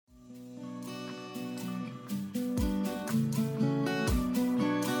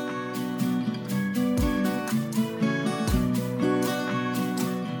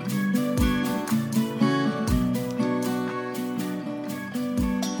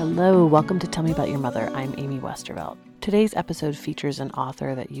Hello, welcome to Tell Me About Your Mother. I'm Amy Westervelt. Today's episode features an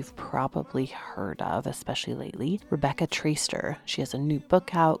author that you've probably heard of, especially lately, Rebecca Traister. She has a new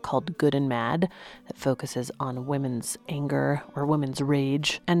book out called Good and Mad that focuses on women's anger or women's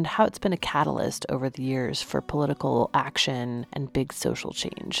rage and how it's been a catalyst over the years for political action and big social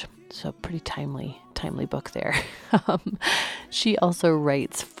change. So pretty timely book there. She also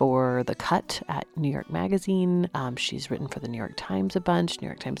writes for The Cut at New York Magazine. She's written for the New York Times a bunch, New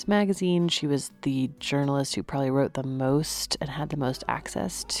York Times Magazine. She was the journalist who probably wrote the most and had the most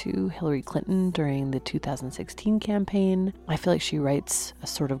access to Hillary Clinton during the 2016 campaign. I feel like she writes a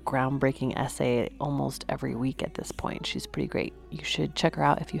sort of groundbreaking essay almost every week at this point. She's pretty great. You should check her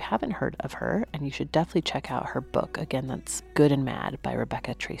out if you haven't heard of her, and you should definitely check out her book. Again, that's Good and Mad by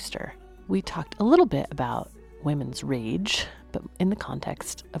Rebecca Traister. We talked a little bit about women's rage, but in the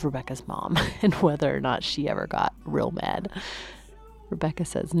context of Rebecca's mom and whether or not she ever got real mad. Rebecca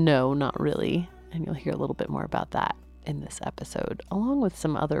says no, not really, and you'll hear a little bit more about that in this episode, along with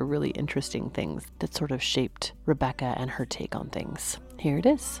some other really interesting things that sort of shaped Rebecca and her take on things. Here it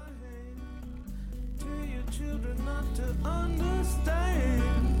is.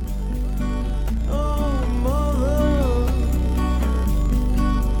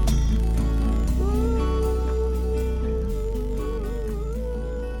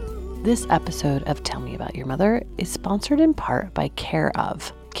 This episode of Tell Me About Your Mother is sponsored in part by Care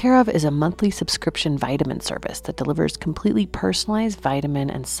Of. Care Of is a monthly subscription vitamin service that delivers completely personalized vitamin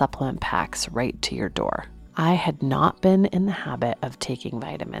and supplement packs right to your door. I had not been in the habit of taking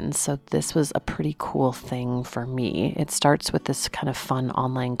vitamins, so this was a pretty cool thing for me. It starts with this kind of fun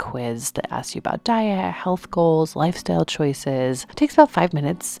online quiz that asks you about diet, health goals, lifestyle choices. It takes about 5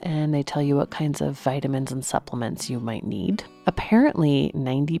 minutes, and they tell you what kinds of vitamins and supplements you might need. Apparently,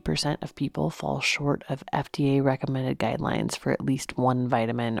 90% of people fall short of FDA recommended guidelines for at least one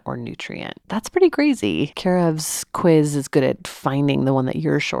vitamin or nutrient. That's pretty crazy. Care Of's quiz is good at finding the one that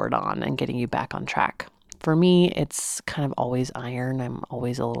you're short on and getting you back on track. For me, it's kind of always iron. I'm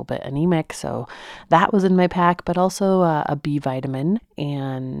always a little bit anemic, so that was in my pack, but also a B vitamin.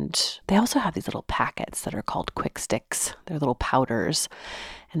 And they also have these little packets that are called quick sticks. They're little powders,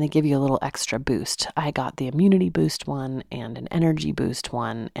 and they give you a little extra boost. I got the immunity boost one and an energy boost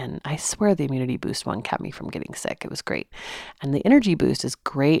one, and I swear the immunity boost one kept me from getting sick. It was great. And the energy boost is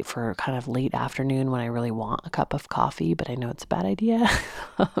great for kind of late afternoon when I really want a cup of coffee, but I know it's a bad idea.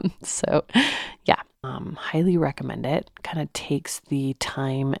 So yeah. Highly recommend it. Kind of takes the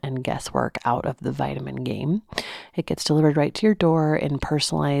time and guesswork out of the vitamin game. It gets delivered right to your door in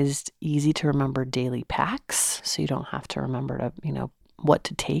personalized, easy to remember daily packs. So you don't have to remember to, what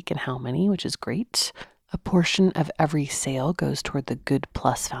to take and how many, which is great. A portion of every sale goes toward the Good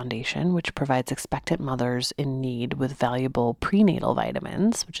Plus Foundation, which provides expectant mothers in need with valuable prenatal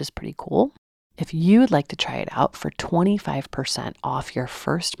vitamins, which is pretty cool. If you would like to try it out for 25% off your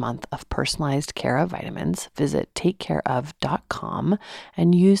first month of personalized Care Of vitamins, visit takecareof.com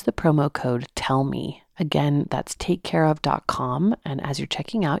and use the promo code TELLME. Again, that's takecareof.com, and as you're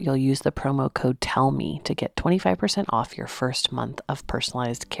checking out, you'll use the promo code TELLME to get 25% off your first month of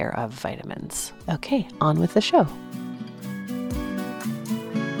personalized Care Of vitamins. Okay, on with the show.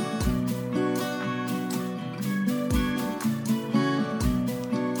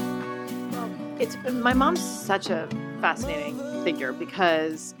 My mom's such a fascinating figure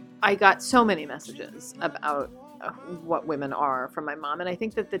because I got so many messages about what women are from my mom. And I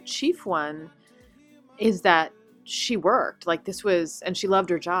think that the chief one is that she worked and she loved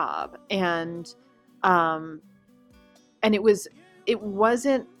her job. And it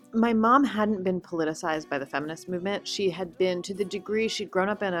wasn't, my mom hadn't been politicized by the feminist movement. She had been, to the degree she'd grown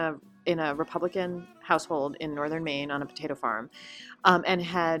up in a Republican household in northern Maine on a potato farm, and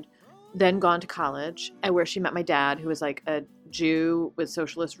had then gone to college, where she met my dad, who was like a Jew with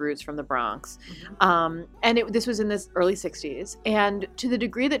socialist roots from the Bronx. And this was in the early 60s. And to the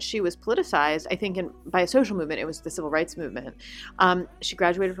degree that she was politicized, I think by a social movement, it was the civil rights movement. She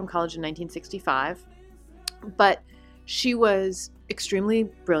graduated from college in 1965, but she was extremely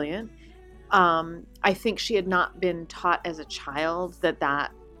brilliant. I think she had not been taught as a child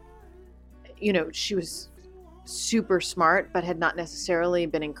that she was super smart, but had not necessarily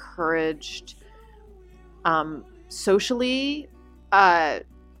been encouraged socially to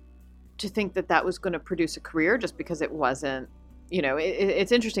think that was going to produce a career, just because it wasn't,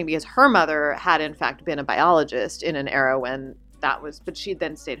 it's interesting because her mother had in fact been a biologist in an era when but she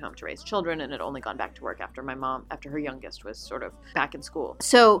then stayed home to raise children and had only gone back to work after her youngest was sort of back in school.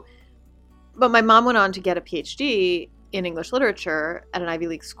 So, but my mom went on to get a PhD in English literature at an Ivy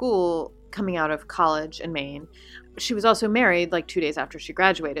League school coming out of college in Maine. she was also married like 2 days after she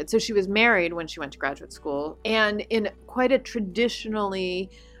graduated. So she was married when she went to graduate school. And in quite a traditionally,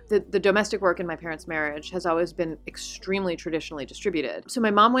 the domestic work in my parents' marriage has always been extremely traditionally distributed. So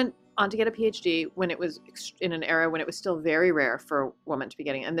my mom went on to get a PhD when it was in an era when it was still very rare for a woman to be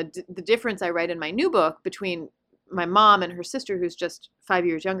getting it. And the difference I write in my new book between my mom and her sister, who's just 5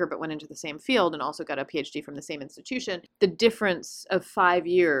 years younger but went into the same field and also got a PhD from the same institution, the difference of 5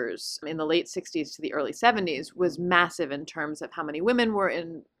 years in the late 60s to the early 70s was massive in terms of how many women were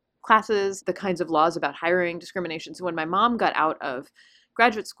in classes, the kinds of laws about hiring, discrimination. So when my mom got out of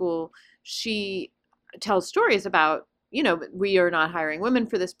graduate school, she tells stories about, we are not hiring women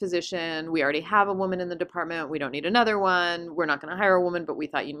for this position. We already have a woman in the department. We don't need another one. We're not going to hire a woman, but we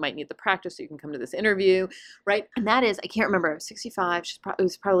thought you might need the practice so you can come to this interview, right? And that is, I can't remember, 65. It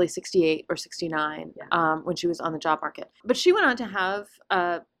was probably 68 or 69 when she was on the job market. But she went on to have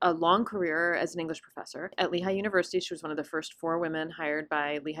a long career as an English professor at Lehigh University. She was one of the first 4 women hired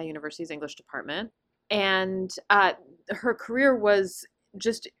by Lehigh University's English department. And her career was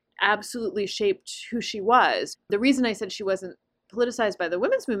just absolutely shaped who she was. The reason I said she wasn't politicized by the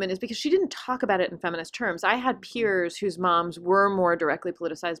women's movement is because she didn't talk about it in feminist terms. I had peers whose moms were more directly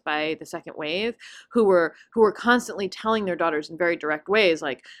politicized by the second wave, who were constantly telling their daughters in very direct ways,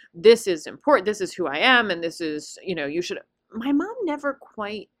 like, this is important, this is who I am, and this is, you should. My mom never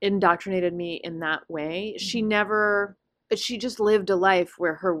quite indoctrinated me in that way. She just lived a life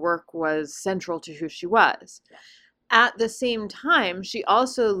where her work was central to who she was. Yeah. At the same time, she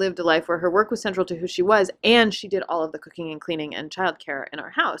also lived a life where her work was central to who she was, and she did all of the cooking and cleaning and childcare in our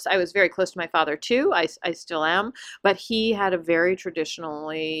house. I was very close to my father, too. I still am. But he had a very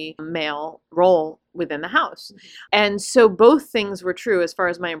traditionally male role within the house. Mm-hmm. And so both things were true as far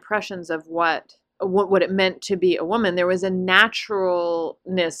as my impressions of what it meant to be a woman. There was a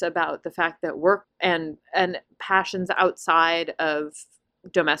naturalness about the fact that work and passions outside of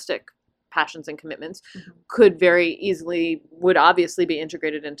domestic passions and commitments could very easily, would obviously be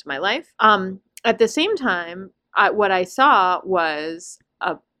integrated into my life. At the same time, what I saw was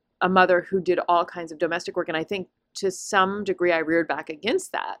a mother who did all kinds of domestic work. And I think to some degree I reared back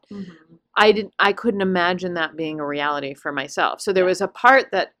against that. Mm-hmm. I couldn't imagine that being a reality for myself. So there was a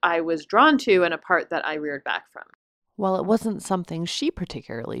part that I was drawn to and a part that I reared back from. While it wasn't something she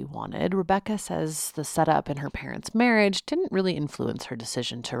particularly wanted, Rebecca says the setup in her parents' marriage didn't really influence her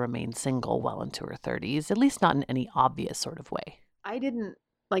decision to remain single well into her 30s, at least not in any obvious sort of way. I didn't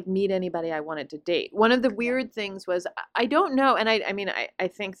meet anybody I wanted to date. One of the weird things was, I don't know, and I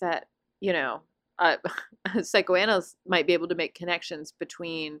think that, psychoanalysts might be able to make connections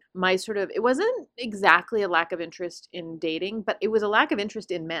between my it wasn't exactly a lack of interest in dating, but it was a lack of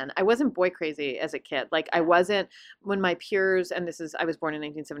interest in men. I wasn't boy crazy as a kid. Like, I wasn't, when my peers, and I was born in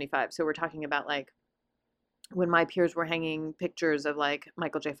 1975, so we're talking about like when my peers were hanging pictures of like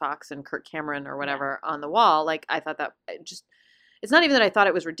Michael J. Fox and Kirk Cameron or whatever on the wall, like, I thought that it's not even that I thought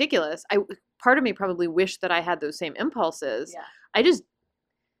it was ridiculous. Part of me probably wished that I had those same impulses. Yeah. I just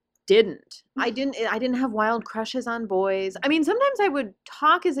didn't. I didn't have wild crushes on boys. I mean, sometimes I would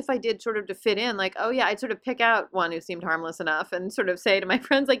talk as if I did sort of to fit in, like, oh yeah, I'd sort of pick out one who seemed harmless enough and sort of say to my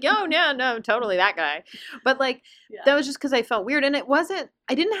friends, like, yo, no, totally that guy. But like, that was just because I felt weird. And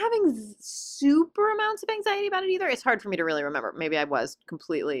I didn't have super amounts of anxiety about it either. It's hard for me to really remember. Maybe I was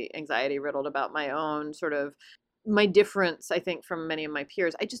completely anxiety riddled about my own my difference, I think, from many of my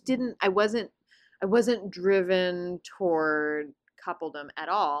peers. I wasn't driven toward coupledom at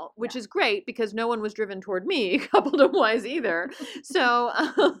all, which is great because no one was driven toward me coupledom wise either. So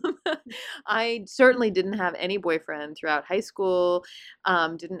I certainly didn't have any boyfriend throughout high school,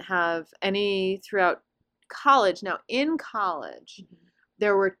 didn't have any throughout college. Now in college,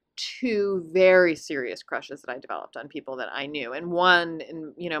 there were 2 very serious crushes that I developed on people that I knew. And one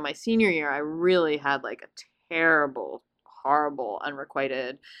in, my senior year, I really had like a terrible, horrible,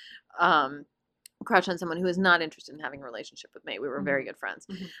 unrequited, crush on someone who was not interested in having a relationship with me. We were very good friends.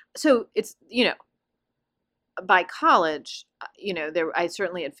 Mm-hmm. So it's, by college, I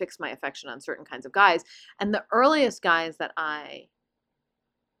certainly had fixed my affection on certain kinds of guys. And the earliest guys that I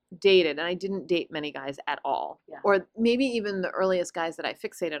dated, and I didn't date many guys at all, or maybe even the earliest guys that I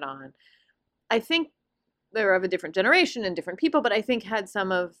fixated on, I think they were of a different generation and different people, but I think had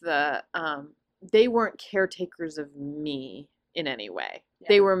some of the, they weren't caretakers of me in any way. Yeah.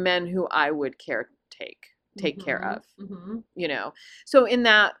 They were men who I would take care of, So in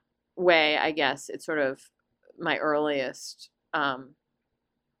that way, I guess it's sort of my earliest,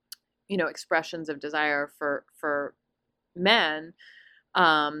 expressions of desire for men,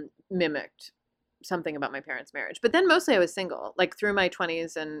 mimicked something about my parents' marriage. But then mostly I was single, like through my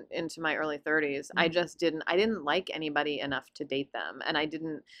 20s and into my early 30s. I just didn't like anybody enough to date them.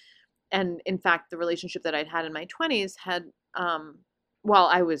 And in fact, the relationship that I'd had in my 20s had, while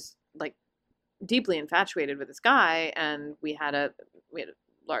I was like deeply infatuated with this guy and we had a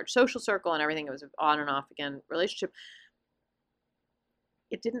large social circle and everything, it was an on and off again relationship,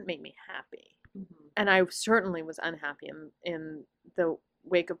 it didn't make me happy. And I certainly was unhappy in the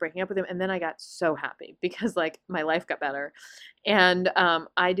wake of breaking up with him. And then I got so happy because like my life got better and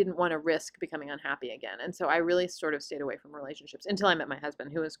I didn't want to risk becoming unhappy again. And so I really sort of stayed away from relationships until I met my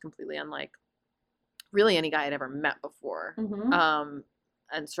husband, who was completely unlike really any guy I'd ever met before.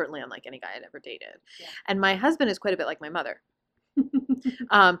 And certainly unlike any guy I'd ever dated. Yeah. And my husband is quite a bit like my mother.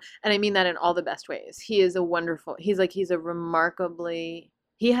 And I mean that in all the best ways. He is he's a remarkably,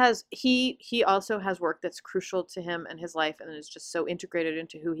 he also has work that's crucial to him and his life and is just so integrated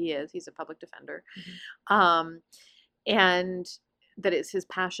into who he is. He's a public defender. And that it's his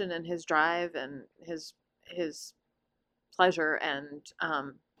passion and his drive and his pleasure and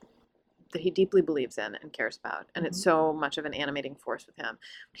that he deeply believes in and cares about. And it's so much of an animating force with him.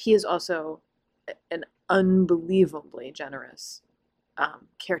 He is also an unbelievably generous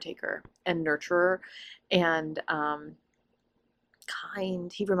caretaker and nurturer and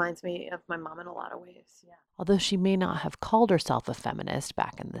kind. He reminds me of my mom in a lot of ways. Yeah. Although she may not have called herself a feminist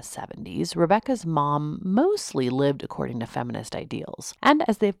back in the 70s, Rebecca's mom mostly lived according to feminist ideals. And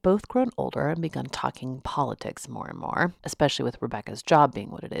as they've both grown older and begun talking politics more and more, especially with Rebecca's job being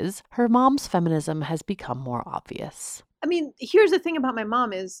what it is, her mom's feminism has become more obvious. I mean, here's the thing about my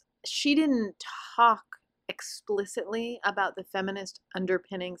mom is she didn't talk explicitly about the feminist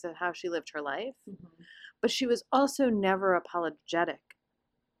underpinnings of how she lived her life, but she was also never apologetic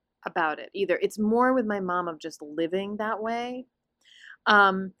about it either. It's more with my mom of just living that way.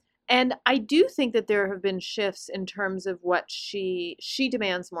 And I do think that there have been shifts in terms of what she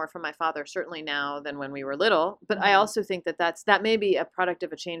demands more from my father, certainly now than when we were little. But I also think that may be a product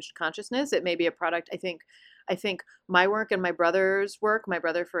of a changed consciousness. It may be a product, I think my work and my brother's work. My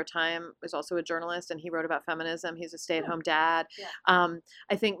brother for a time was also a journalist and he wrote about feminism. He's a stay-at-home dad. Yeah.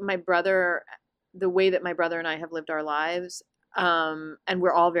 I think my brother, the way that my brother and I have lived our lives, and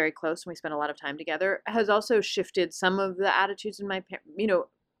we're all very close and we spend a lot of time together, has also shifted some of the attitudes in my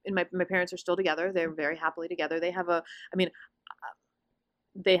parents are still together. They're very happily together. They have a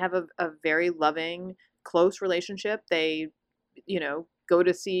very loving, close relationship. They, go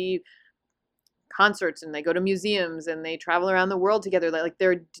to see concerts and they go to museums and they travel around the world together. Like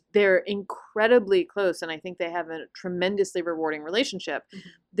they're incredibly close. And I think they have a tremendously rewarding relationship.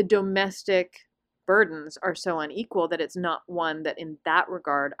 The domestic burdens are so unequal that it's not one that in that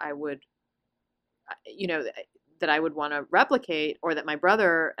regard I would, that I would want to replicate or that my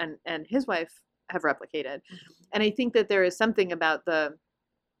brother and his wife have replicated. And I think that there is something about the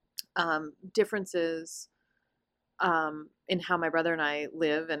differences in how my brother and I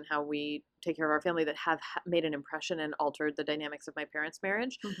live and how we take care of our family that have made an impression and altered the dynamics of my parents'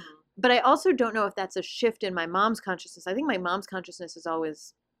 marriage. But I also don't know if that's a shift in my mom's consciousness. I think my mom's consciousness has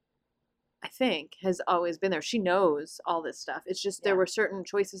always been there. She knows all this stuff. It's just there were certain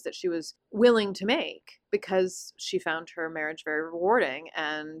choices that she was willing to make because she found her marriage very rewarding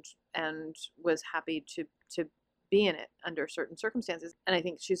and was happy to be in it under certain circumstances. And I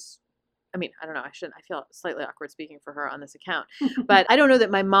think I don't know, I feel slightly awkward speaking for her on this account, but I don't know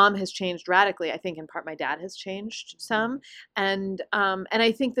that my mom has changed radically. I think in part my dad has changed some. And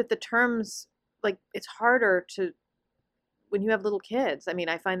I think that the terms, like, it's harder to, when you have little kids. I mean,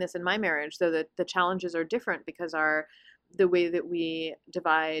 I find this in my marriage, though, that the challenges are different because the way that we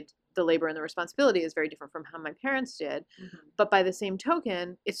divide the labor and the responsibility is very different from how my parents did. But by the same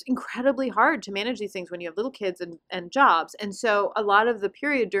token, it's incredibly hard to manage these things when you have little kids and jobs. And so a lot of the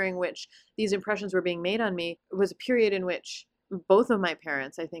period during which these impressions were being made on me was a period in which both of my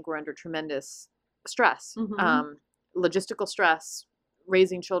parents, I think, were under tremendous stress, logistical stress,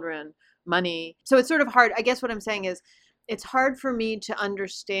 raising children, money. So it's sort of hard. I guess what I'm saying is it's hard for me to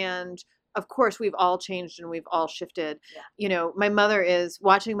understand. Of course, we've all changed and we've all shifted. Yeah. My mother is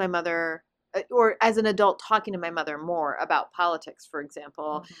watching my mother, or as an adult, talking to my mother more about politics, for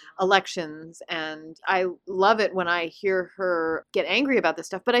example, elections. And I love it when I hear her get angry about this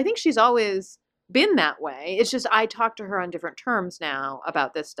stuff. But I think she's always been that way. It's just I talk to her on different terms now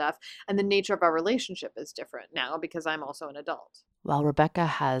about this stuff. And the nature of our relationship is different now because I'm also an adult. While Rebecca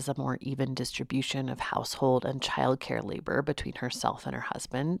has a more even distribution of household and childcare labor between herself and her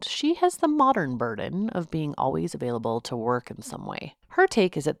husband, she has the modern burden of being always available to work in some way. Her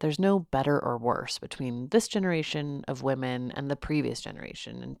take is that there's no better or worse between this generation of women and the previous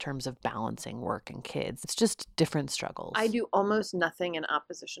generation in terms of balancing work and kids. It's just different struggles. I do almost nothing in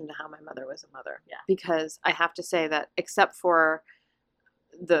opposition to how my mother was a mother. Yeah. Because I have to say that except for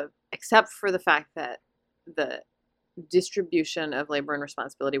the fact that the distribution of labor and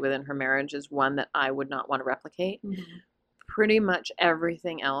responsibility within her marriage is one that I would not want to replicate. Mm-hmm. Pretty much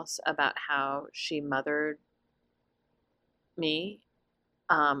everything else about how she mothered me,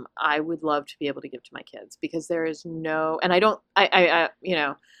 I would love to be able to give to my kids, because there is no, and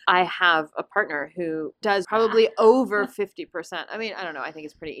I have a partner who does probably over 50%. I mean, I don't know. I think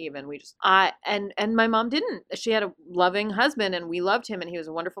it's pretty even. And my mom didn't. She had a loving husband and we loved him and he was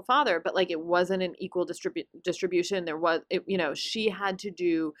a wonderful father, but like it wasn't an equal distribution. She had to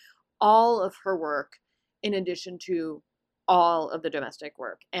do all of her work in addition to all of the domestic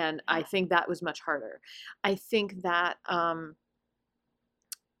work. And I think that was much harder. I think that,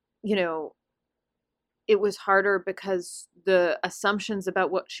 it was harder because the assumptions about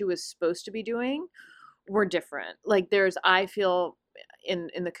what she was supposed to be doing were different. Like I feel in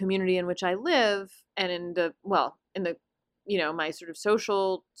the community in which I live and in the my sort of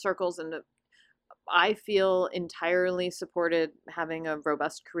social circles, and I feel entirely supported having a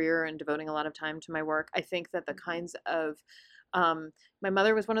robust career and devoting a lot of time to my work. I think that the kinds of my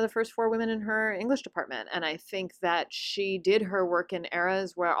mother was one of the first 4 women in her English department, and I think that she did her work in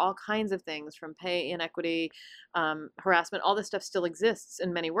eras where all kinds of things, from pay inequity, harassment, all this stuff still exists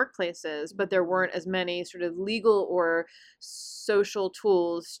in many workplaces, but there weren't as many sort of legal or social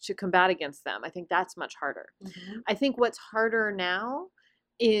tools to combat against them. I think that's much harder. Mm-hmm. I think what's harder now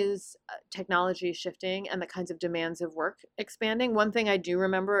is technology shifting and the kinds of demands of work expanding. One thing I do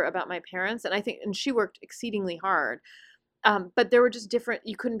remember about my parents, and she worked exceedingly hard, but there were just different,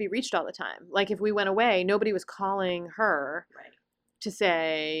 you couldn't be reached all the time. Like if we went away, nobody was calling her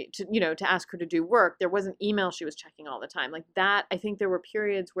to ask her to do work. There wasn't email she was checking all the time. Like that, I think there were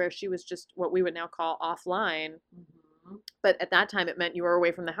periods where she was just what we would now call offline. Mm-hmm. But at that time, it meant you were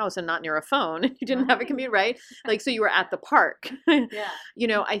away from the house and not near a phone. You didn't have a commute, right? Like, so you were at the park. Yeah.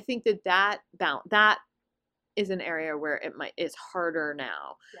 I think that is an area where it's harder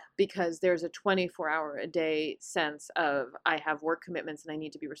now, because there's a 24-hour-a-day sense of I have work commitments and I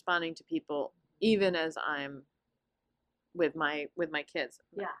need to be responding to people even as I'm with my kids.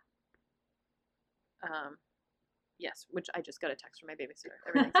 Yeah. Yes, which I just got a text from my babysitter.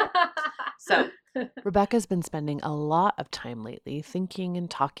 Everything's okay. So Rebecca's been spending a lot of time lately thinking and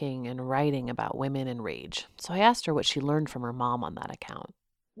talking and writing about women and rage. So I asked her what she learned from her mom on that account.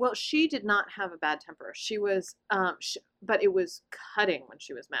 Well, she did not have a bad temper. She was, but it was cutting when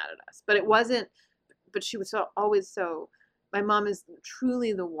she was mad at us. But it wasn't, but she was always so, my mom is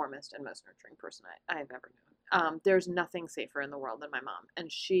truly the warmest and most nurturing person I've ever known. There's nothing safer in the world than my mom.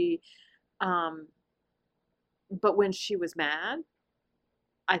 And she, but when she was mad,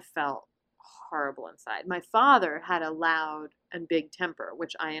 I felt horrible inside. My father had a loud and big temper,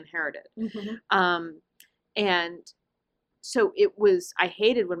 which I inherited. Mm-hmm. And so I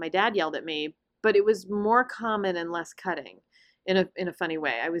hated when my dad yelled at me, but it was more common and less cutting in a funny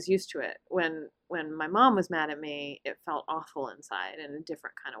way. I was used to it. When my mom was mad at me, it felt awful inside in a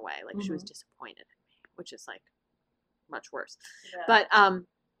different kind of way. Like mm-hmm. she was disappointed in me, which is like much worse. Yeah.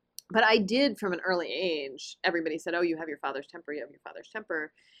 But I did from an early age. Everybody said, "Oh, you have your father's temper. You have your father's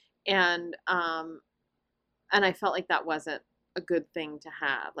temper," and I felt like that wasn't a good thing to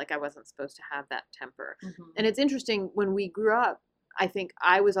have. Like I wasn't supposed to have that temper. Mm-hmm. And it's interesting, when we grew up, I think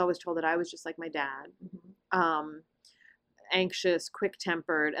I was always told that I was just like my dad, mm-hmm. Anxious,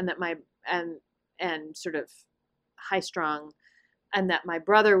 quick-tempered, and that and sort of high-strung, and that my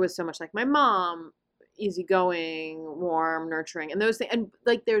brother was so much like my mom, easygoing, warm, nurturing, and those things. And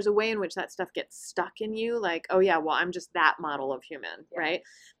like there's a way in which that stuff gets stuck in you, like, oh yeah, well, I'm just that model of human, yeah. Right?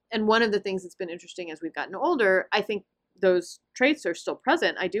 And one of the things that's been interesting as we've gotten older, I think those traits are still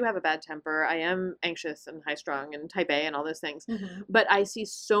present. I do have a bad temper. I am anxious and high-strung and type A and all those things. Mm-hmm. But I see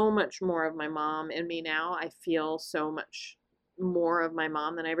so much more of my mom in me now. I feel so much more of my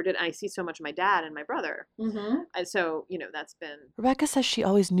mom than I ever did. I see so much of my dad and my brother. Mm-hmm. And so, that's been... Rebecca says she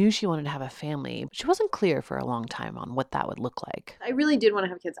always knew she wanted to have a family, but she wasn't clear for a long time on what that would look like. I really did want to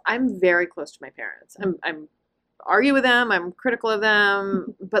have kids. I'm very close to my parents. I'm argue with them. I'm critical of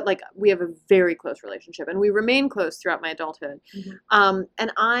them, but like we have a very close relationship, and we remain close throughout my adulthood. Mm-hmm.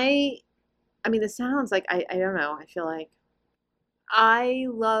 And I mean, this sounds like I don't know. I feel like I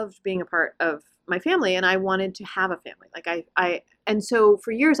loved being a part of my family, and I wanted to have a family. Like and so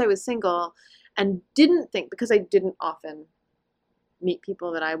for years I was single and didn't think, because I didn't often meet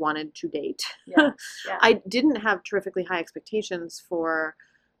people that I wanted to date. Yeah. Yeah. I didn't have terrifically high expectations for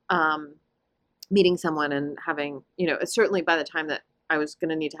um, meeting someone and having, certainly by the time that I was going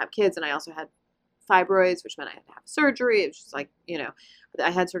to need to have kids, and I also had fibroids, which meant I had to have surgery. It was just like,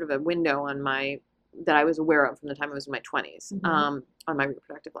 I had sort of a window that I was aware of from the time I was in my 20s, on my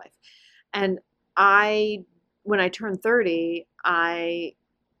reproductive life. And when I turned 30, I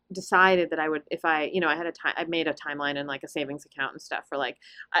decided that I would, if I made a timeline and like a savings account and stuff for like,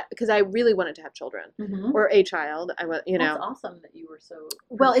 because I really wanted to have children or a child. I was, That's awesome that you were so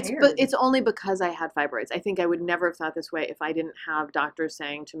well, prepared. it's only because I had fibroids. I think I would never have thought this way if I didn't have doctors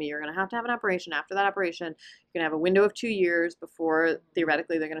saying to me, you're going to have an operation. After that operation, you're going to have a window of 2 years before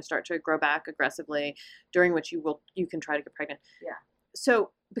theoretically they're going to start to grow back aggressively, during which you can try to get pregnant. Yeah.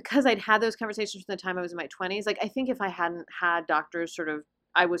 So because I'd had those conversations from the time I was in my 20s, like I think if I hadn't had doctors sort of,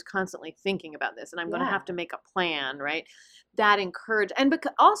 I was constantly thinking about this, and I'm going to have to make a plan, right? That encouraged, and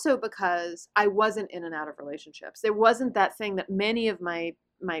also because I wasn't in and out of relationships. There wasn't that thing that many of my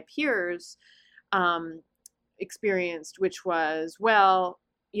peers experienced, which was, well,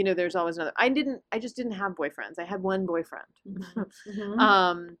 there's always another. I just didn't have boyfriends. I had one boyfriend.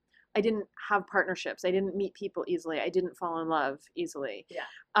 I didn't have partnerships. I didn't meet people easily. I didn't fall in love easily.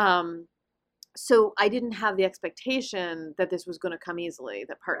 Yeah. So I didn't have the expectation that this was going to come easily,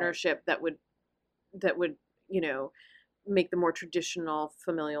 that partnership that would, make the more traditional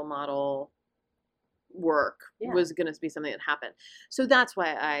familial model work was going to be something that happened. So that's why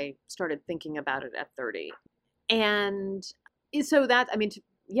I started thinking about it at 30. And so that,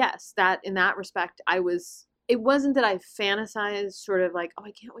 yes, that in that respect, it wasn't that I fantasized sort of like, oh,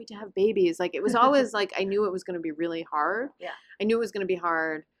 I can't wait to have babies. Like it was always like, I knew it was going to be really hard. Yeah. I knew it was going to be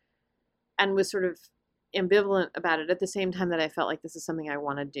hard, and was sort of ambivalent about it at the same time that I felt like this is something I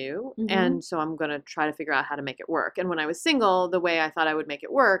want to do. And so I'm going to try to figure out how to make it work. And when I was single, the way I thought I would make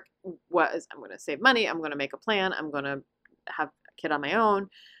it work was, I'm going to save money. I'm going to make a plan. I'm going to have a kid on my own.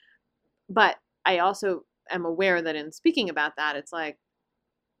 But I also am aware that in speaking about that, it's like,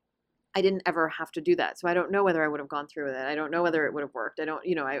 I didn't ever have to do that. So I don't know whether I would have gone through with it. I don't know whether it would have worked. I don't,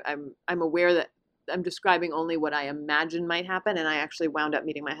 I'm aware that I'm describing only what I imagine might happen. And I actually wound up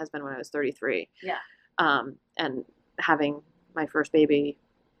meeting my husband when I was 33. Yeah. And having my first baby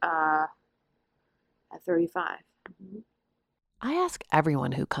at 35. I ask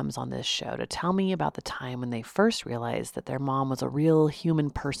everyone who comes on this show to tell me about the time when they first realized that their mom was a real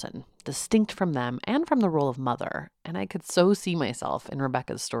human person, distinct from them and from the role of mother. And I could so see myself in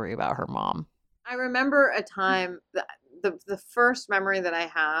Rebecca's story about her mom. I remember a time, the first memory that I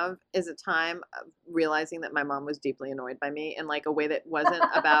have is a time of realizing that my mom was deeply annoyed by me in like a way that wasn't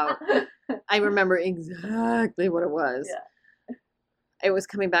about, I remember exactly what it was. Yeah. It was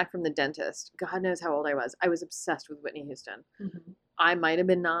coming back from the dentist. God knows how old I was. I was obsessed with Whitney Houston. I might have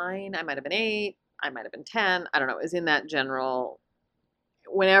been 9. I might have been 8. I might have been 10. I don't know. It was in that general,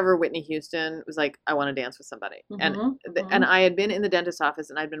 whenever Whitney Houston was like, I want to dance with somebody. And I had been in the dentist's office,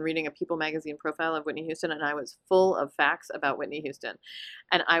 and I'd been reading a People magazine profile of Whitney Houston, and I was full of facts about Whitney Houston.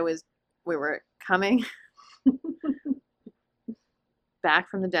 And we were coming back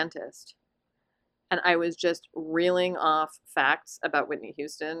from the dentist, and I was just reeling off facts about Whitney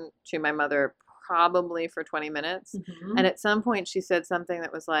Houston to my mother probably for 20 minutes. And at some point she said something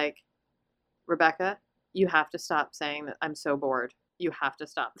that was like, Rebecca, you have to stop saying that I'm so bored. You have to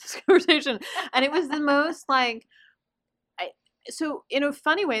stop this conversation. And it was the most like, so in a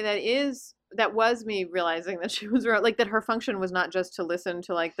funny way, that was me realizing that she was like, that her function was not just to listen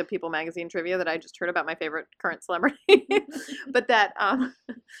to like the People magazine trivia that I just heard about my favorite current celebrity, but that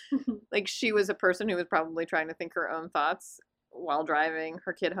like she was a person who was probably trying to think her own thoughts while driving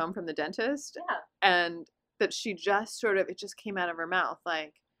her kid home from the dentist. Yeah. And that she just sort of, it just came out of her mouth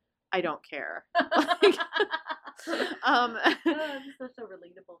like, I don't care. Like, it's such a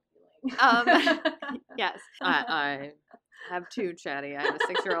relatable feeling. Yes. I have 2, Chatty. I have a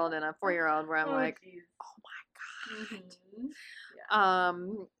 6-year-old and a 4-year-old where I'm Geez. oh my God. Yeah.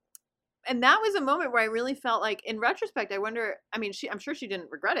 And that was a moment where I really felt like, in retrospect, I wonder, I'm sure she didn't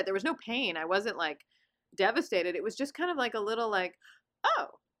regret it. There was no pain. I wasn't like devastated. It was just kind of like a little like, huh.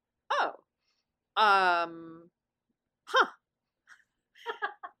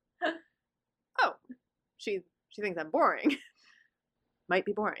 Oh, she thinks I'm boring. Might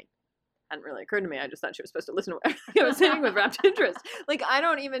be boring. Hadn't really occurred to me. I just thought she was supposed to listen to what I was saying with rapt interest. Like, I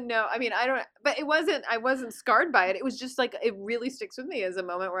don't even know. But I wasn't scarred by it. It was just like, it really sticks with me as a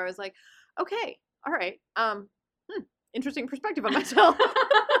moment where I was like, okay, all right. interesting perspective on myself.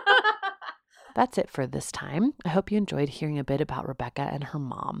 That's it for this time. I hope you enjoyed hearing a bit about Rebecca and her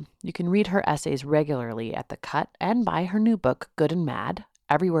mom. You can read her essays regularly at The Cut and buy her new book, Good and Mad,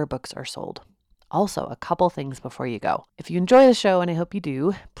 everywhere books are sold. Also, a couple things before you go. If you enjoy the show, and I hope you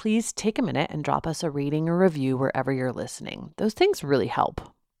do, please take a minute and drop us a rating or review wherever you're listening. Those things really help.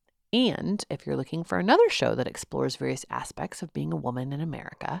 And if you're looking for another show that explores various aspects of being a woman in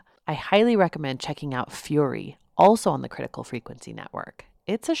America, I highly recommend checking out Fury, also on the Critical Frequency Network.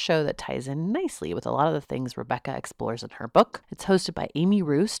 It's a show that ties in nicely with a lot of the things Rebecca explores in her book. It's hosted by Amy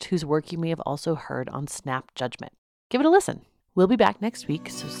Roost, whose work you may have also heard on Snap Judgment. Give it a listen. We'll be back next week,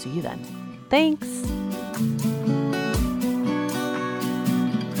 so see you then. Thanks!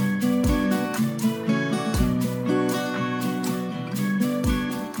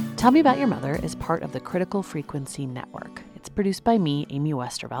 Tell Me About Your Mother is part of the Critical Frequency Network. It's produced by me, Amy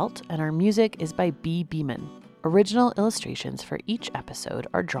Westervelt, and our music is by B. Beeman. Original illustrations for each episode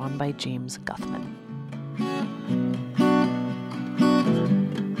are drawn by James Guthman.